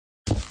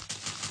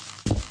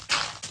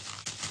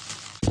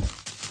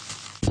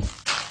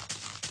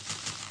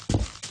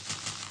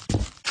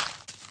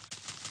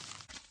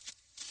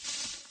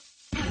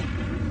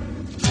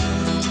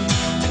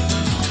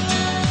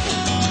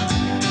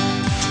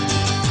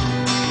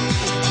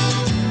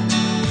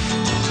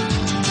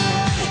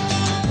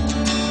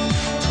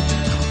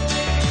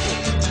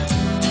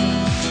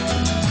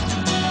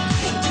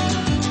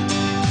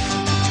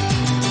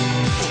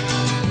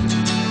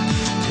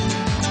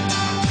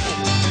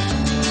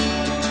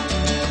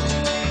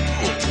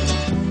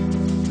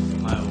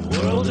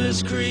world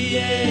is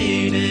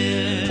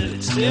created,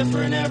 it's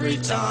different every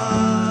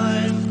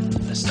time.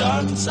 I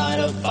start inside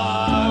a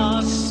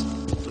box,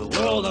 the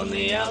world on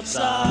the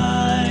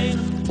outside.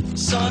 The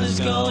sun is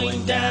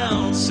going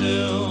down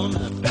soon,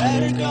 I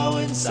better go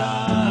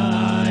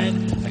inside.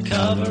 I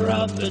cover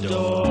up the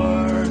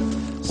door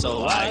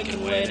so I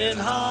can wait and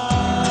hide.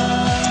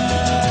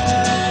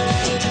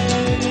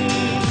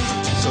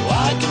 So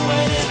I can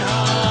wait and hide.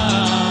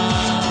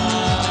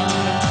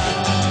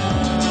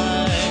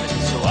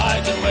 So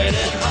I can wait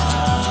and hide.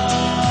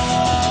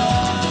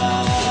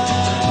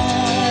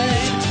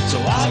 So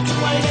I can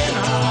wait and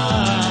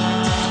hide.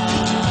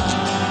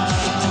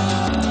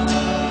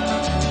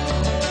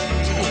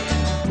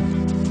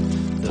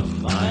 The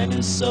mind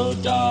is so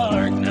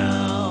dark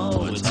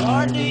now, it's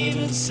hard to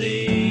even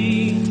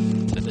see.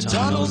 The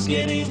tunnel's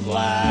getting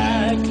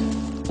black,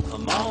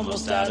 I'm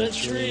almost out of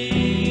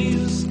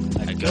trees.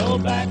 I go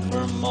back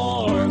for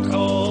more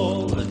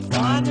coal and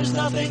find there's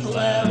nothing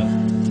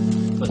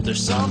left. But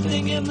there's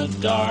something in the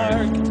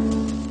dark,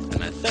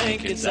 and I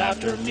think it's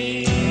after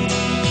me.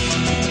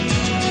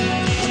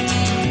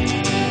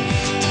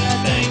 I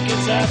think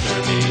it's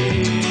after me.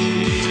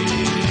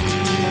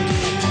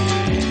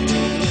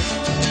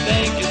 I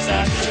think it's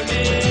after me.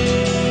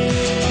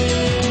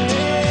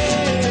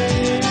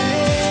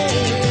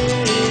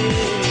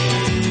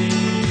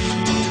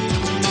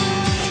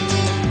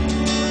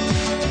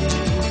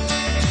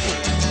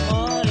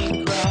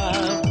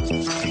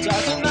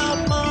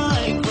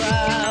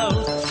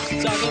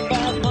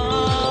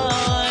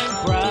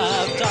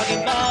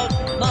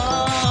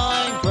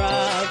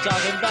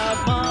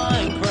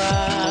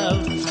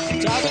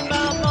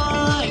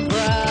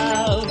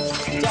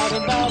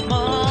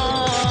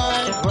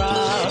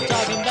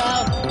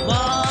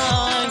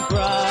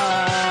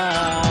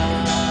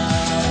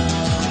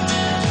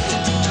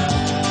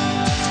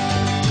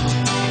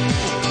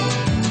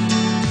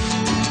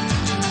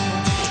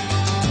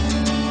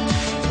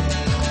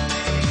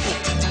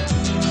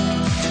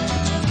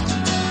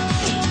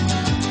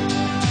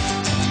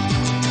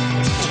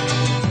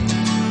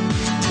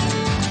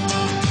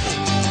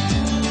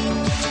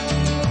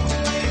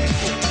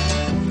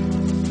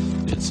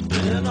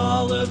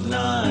 All of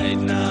night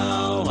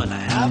now, and I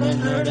haven't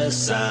heard a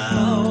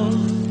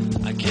sound.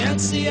 I can't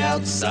see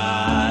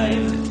outside.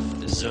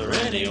 Is there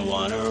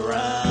anyone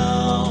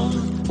around?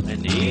 I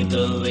need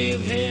to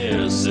leave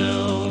here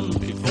soon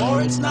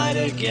before it's night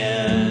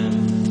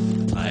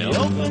again. I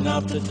open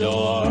up the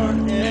door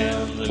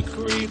and